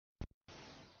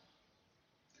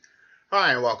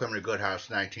Hi, and welcome to Good House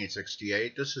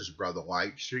 1968. This is Brother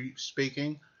White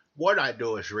speaking. What I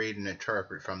do is read and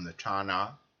interpret from the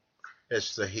Tanahk.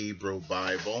 It's the Hebrew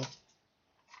Bible.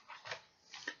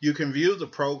 You can view the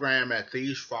program at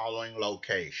these following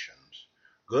locations: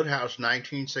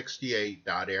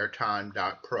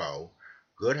 goodhouse1968.airtime.pro,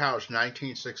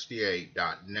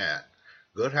 goodhouse1968.net,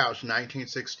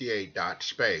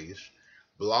 goodhouse1968.space,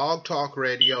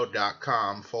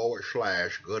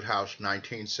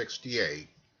 blogtalkradio.com/goodhouse1968,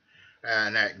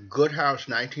 and at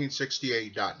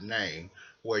goodhouse1968.name,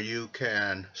 where you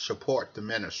can support the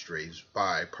ministries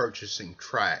by purchasing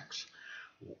tracts.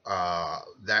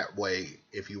 That way,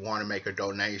 if you want to make a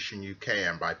donation, you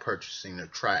can by purchasing the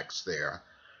tracts there.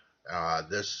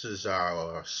 This is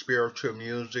our spiritual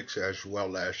music as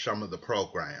well as some of the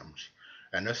programs.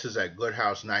 And this is at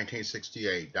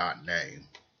goodhouse1968.name.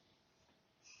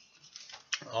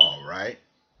 All right.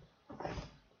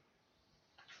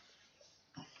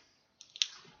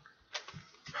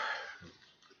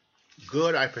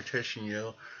 Good, I petition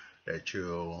you that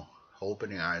you open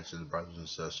the eyes of the brothers and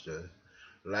sisters.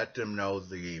 Let them know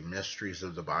the mysteries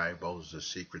of the Bible, the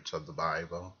secrets of the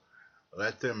Bible.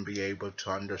 Let them be able to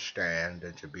understand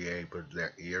and to be able,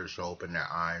 their ears open,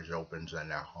 their eyes open, and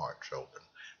their hearts open.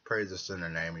 Pray this in the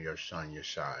name of your Son,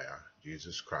 Yeshua,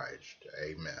 Jesus Christ.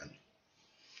 Amen.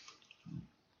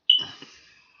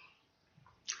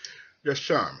 The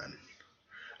sermon.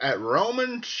 At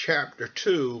Romans chapter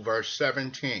 2, verse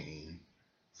 17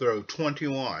 through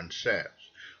 21 says,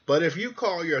 "But if you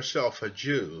call yourself a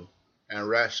Jew and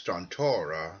rest on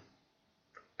Torah,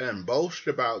 and boast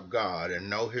about God and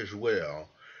know His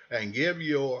will, and give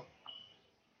your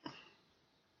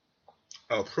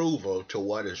approval to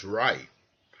what is right,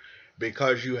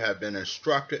 because you have been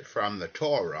instructed from the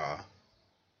Torah,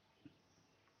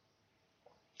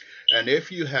 and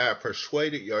if you have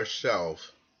persuaded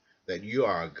yourself that you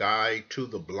are a guide to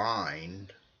the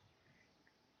blind,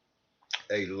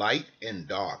 a light in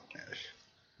darkness,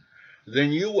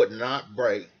 then you would not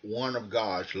break one of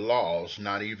God's laws,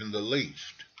 not even the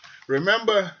least."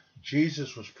 Remember,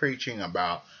 Jesus was preaching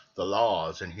about the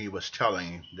laws, and he was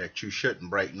telling that you shouldn't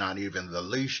break not even the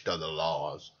least of the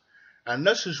laws. And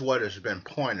this is what has been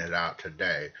pointed out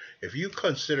today. If you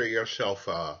consider yourself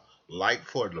a light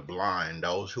for the blind,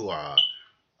 those who are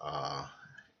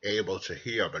able to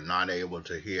hear but not able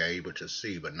to hear, able to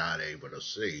see but not able to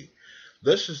see,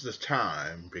 this is the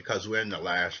time, because we're in the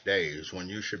last days, when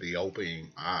you should be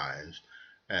opening eyes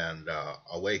and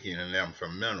awakening them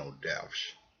from mental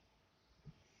deaths.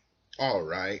 All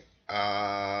right.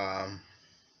 At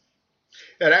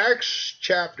Acts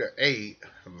chapter 8,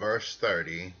 verse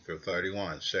 30 through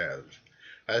 31 says,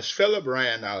 "As Philip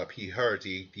ran up, he heard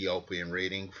the Ethiopian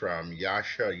reading from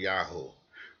Yeshayahu,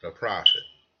 the prophet.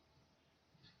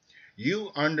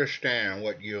 'You understand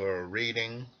what you're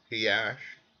reading?' he asked.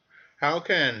 'How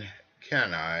can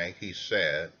I,' he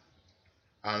said,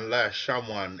 'unless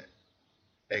someone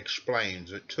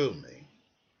explains it to me?'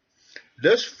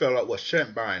 This Philip was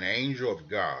sent by an angel of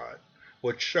God,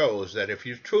 which shows that if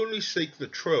you truly seek the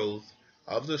truth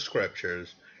of the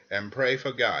Scriptures and pray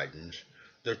for guidance,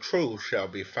 the truth shall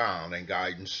be found and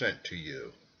guidance sent to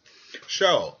you.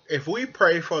 So, if we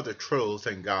pray for the truth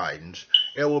and guidance,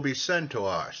 it will be sent to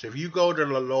us. If you go to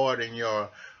the Lord and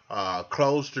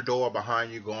close the door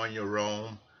behind you, go in your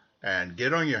room, and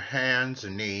get on your hands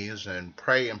and knees and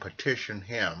pray and petition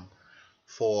Him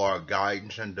for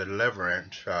guidance and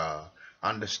deliverance,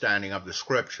 understanding of the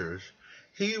Scriptures,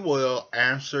 He will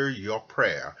answer your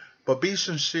prayer. But be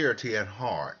sincere in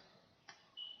heart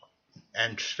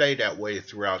and stay that way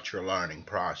throughout your learning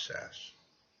process.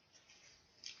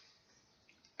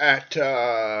 At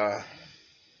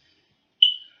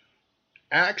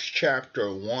Acts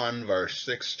chapter 1, verse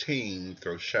 16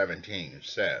 through 17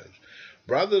 says,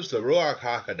 "Brothers, the Rauch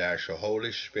Hakodesh, or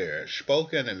Holy Spirit,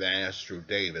 spoke in advance through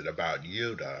David about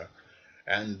Judah,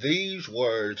 and these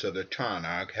words of the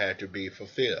Tanakh had to be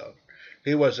fulfilled.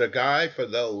 He was a guide for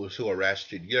those who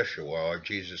arrested Yeshua, or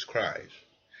Jesus Christ.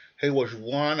 He was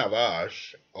one of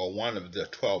us, or one of the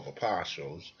 12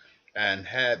 apostles, and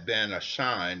had been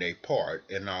assigned a part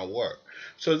in our work."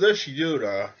 So this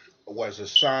Judah was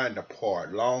assigned a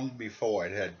part long before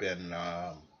it had been,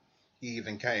 he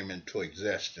even came into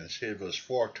existence. It was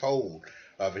foretold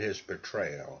of his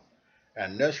betrayal.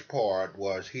 And this part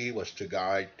was, he was to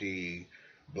guide the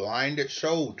blinded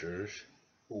soldiers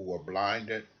who were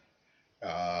blinded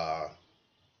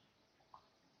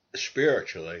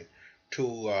spiritually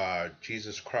to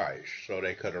Jesus Christ so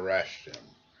they could arrest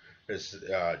him.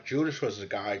 Judas was the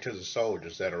guide to the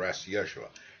soldiers that arrested Yeshua.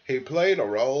 He played a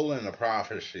role in the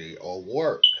prophecy or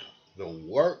work, the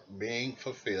work being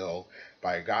fulfilled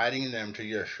by guiding them to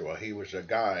Yeshua. He was a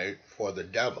guide for the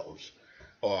devils,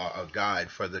 or a guide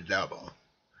for the devil.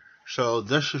 So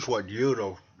this is what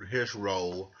Judah, his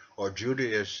role, or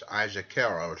Judas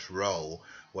Iscariot's role,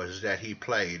 was that he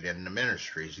played in the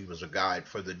ministries. He was a guide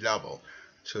for the devil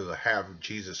to have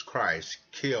Jesus Christ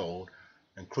killed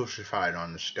and crucified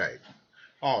on the stake.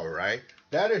 All right,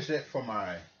 that is it for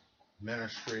my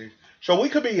ministry. So we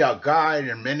could be a guide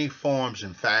in many forms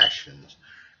and fashions,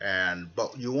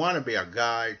 but you want to be a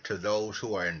guide to those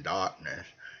who are in darkness.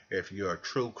 If you're a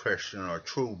true Christian or a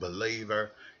true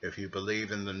believer, if you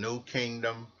believe in the new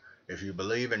kingdom, if you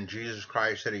believe in Jesus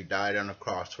Christ that he died on the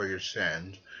cross for your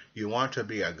sins, you want to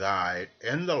be a guide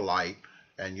in the light,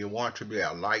 and you want to be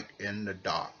a light in the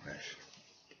darkness.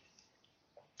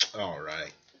 All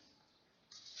right.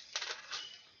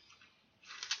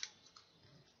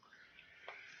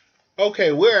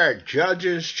 Okay, we're at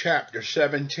Judges chapter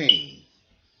 17,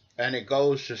 and it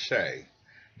goes to say,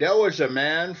 there was a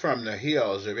man from the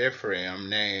hills of Ephraim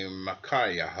named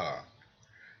Micaiah.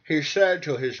 He said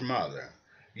to his mother,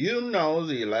 you know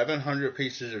the 1,100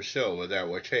 pieces of silver that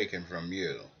were taken from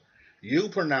you. You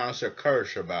pronounced a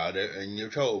curse about it, and you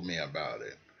told me about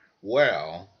it.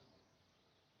 Well,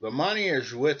 the money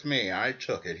is with me. I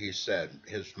took it, he said.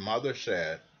 His mother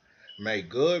said, may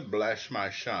God bless my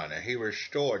son. And he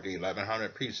restored the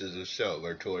 1,100 pieces of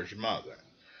silver to his mother.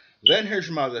 Then his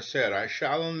mother said, I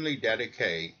solemnly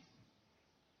dedicate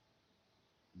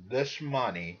this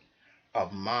money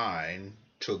of mine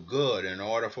to God in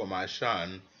order for my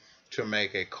son to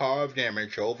make a carved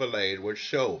image overlaid with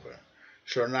silver.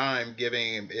 So now I'm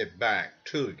giving it back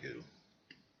to you.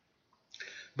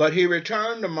 But he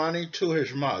returned the money to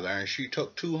his mother, and she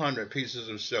took 200 pieces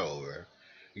of silver,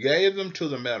 gave them to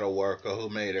the metal worker who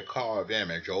made a carved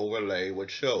image overlaid with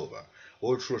silver,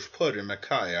 which was put in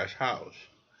Micaiah's house.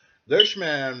 This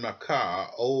man Micaiah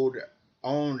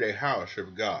owned a house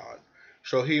of God,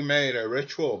 so he made a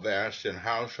ritual vest and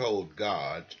household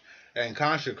gods, and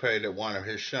consecrated one of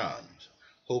his sons,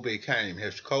 who became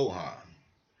his Kohan.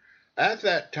 At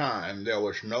that time there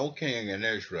was no king in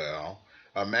Israel.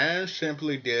 A man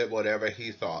simply did whatever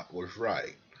he thought was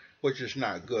right, which is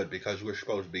not good because we're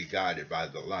supposed to be guided by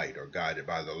the light, or guided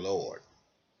by the Lord.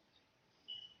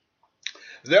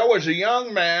 There was a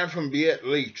young man from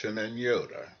Bethlehem in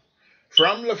Judah,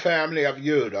 from the family of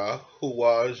Judah, who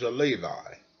was a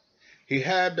Levi. He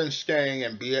had been staying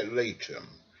in Bethlehem,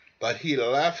 but he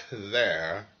left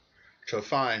there to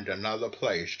find another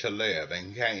place to live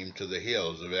and came to the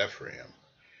hills of Ephraim,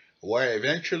 where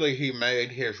eventually he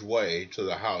made his way to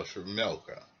the house of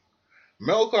Milcah.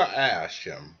 Milcah asked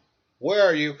him, where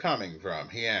are you coming from?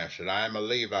 He answered, I am a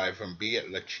Levi from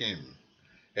Bethlehem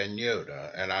in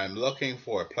Judah, and I am looking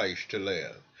for a place to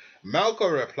live. Milcah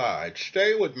replied,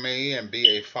 stay with me and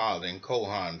be a farthing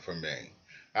Kohan for me.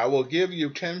 I will give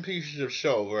you 10 pieces of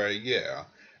silver a year,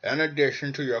 in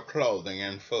addition to your clothing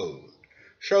and food.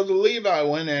 So the Levi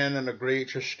went in and agreed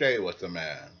to stay with the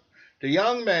man. The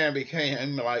young man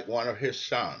became like one of his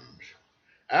sons.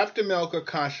 After Milcah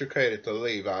consecrated the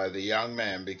Levi, the young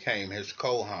man became his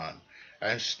Kohan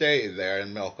and stayed there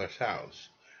in Milcah's house.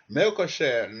 Milcah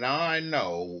said, now I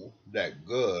know that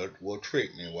God will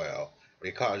treat me well,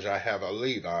 because I have a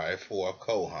Levi for a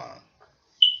Kohan.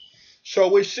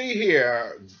 So we see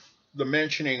here the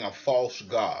mentioning of false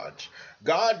gods.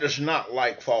 God does not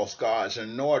like false gods,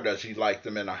 and nor does he like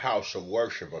them in a house of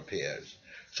worship of his.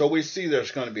 So we see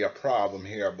there's going to be a problem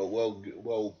here, but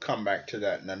we'll come back to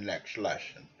that in the next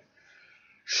lesson.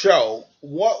 So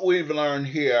what we've learned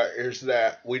here is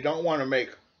that we don't want to make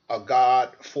a god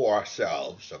for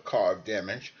ourselves, a carved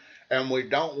image, and we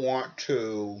don't want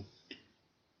to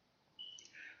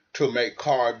make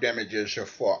carved images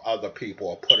for other people,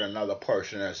 or put another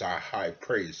person as our high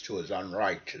priest who is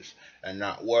unrighteous and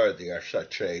not worthy of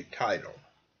such a title.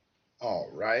 All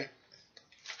right.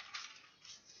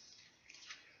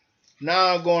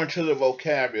 Now going to the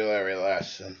vocabulary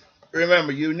lesson.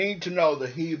 Remember, you need to know the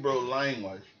Hebrew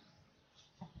language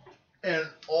in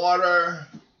order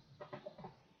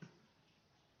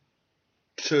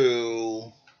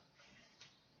to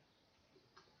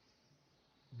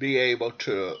be able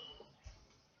to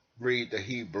read the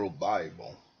Hebrew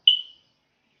Bible.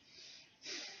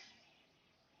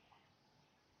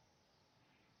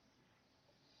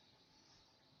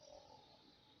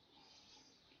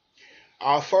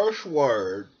 Our first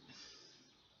word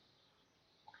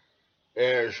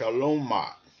is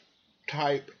alumat,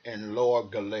 type in Lower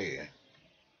Galilee.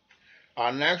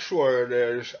 Our next word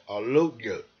is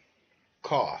alutyut,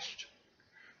 cost.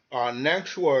 Our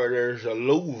next word is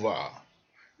aluva,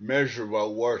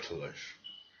 miserable, worthless.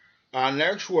 Our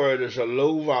next word is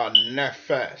aluva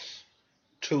nefes,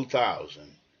 2000.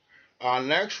 Our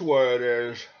next word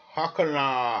is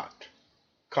hakanat,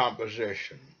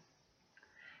 composition.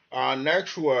 Our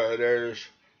next word is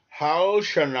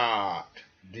halshanat,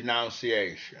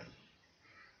 denunciation.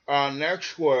 Our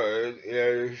next word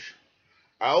is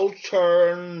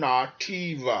alternativa,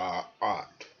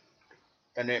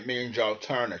 and it means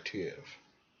alternative.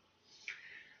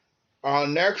 Our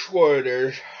next word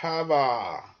is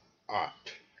havaat.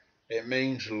 It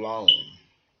means loan.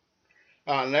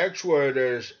 Our next word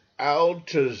is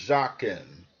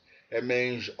altazakin. It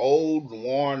means old,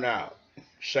 worn out,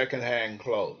 secondhand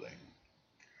clothing.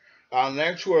 Our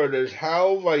next word is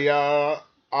halvayat,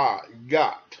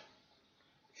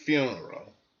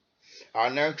 funeral. Our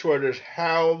next word is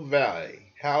halve,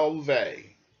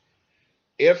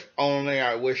 if only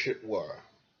I wish it were.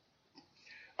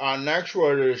 Our next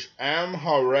word is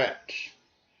amharetz,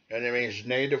 and it means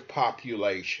native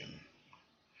population.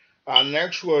 Our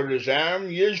next word is Am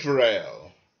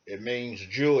Yisrael. It means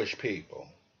Jewish people.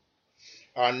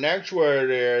 Our next word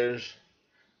is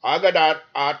Agadat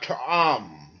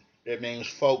Atam. It means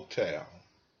folktale.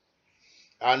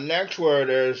 Our next word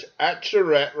is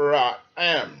Atzeret Rat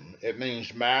Am. It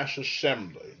means mass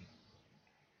assembly.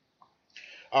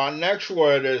 Our next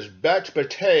word is Bet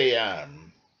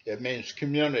Batayam. It means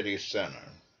community center.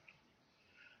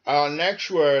 Our next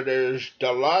word is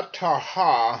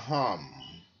Dalatahaham.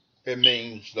 It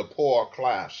means the poor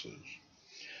classes.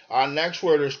 Our next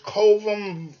word is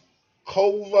kovolam,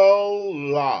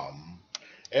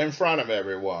 in front of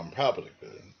everyone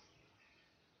publicly.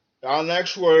 Our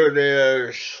next word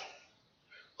is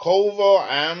kovo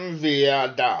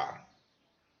amviada,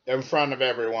 in front of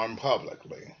everyone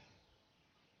publicly.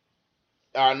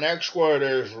 Our next word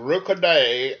is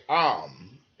rukadei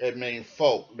am. It means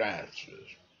folk dances.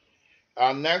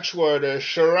 Our next word is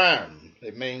sharam.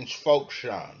 It means folk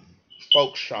song.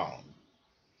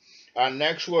 Our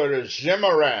next word is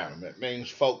zimaram. It means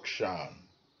folk song.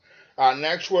 Our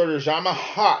next word is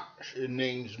amahat. It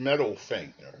means middle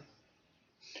finger.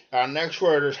 Our next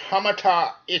word is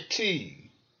hamata iti.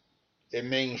 It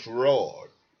means roared.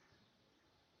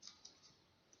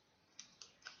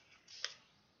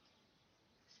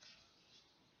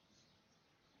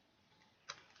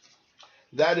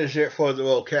 That is it for the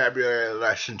vocabulary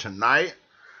lesson tonight.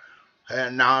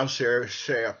 And now I'm here to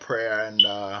say a prayer, and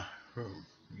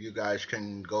you guys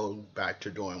can go back to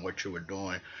doing what you were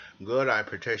doing. Good, I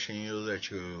petition you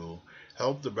that you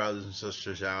help the brothers and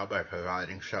sisters out by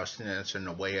providing sustenance and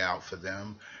a way out for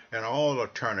them and all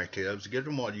alternatives. Give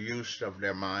them more use of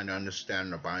their mind to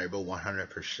understand the Bible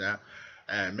 100%,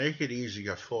 and make it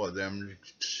easier for them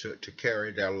to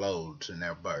carry their loads and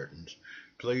their burdens.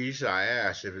 Please, I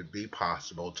ask if it be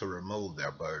possible to remove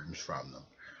their burdens from them.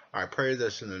 I pray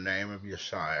this in the name of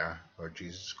Yeshua, or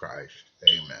Jesus Christ.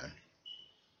 Amen.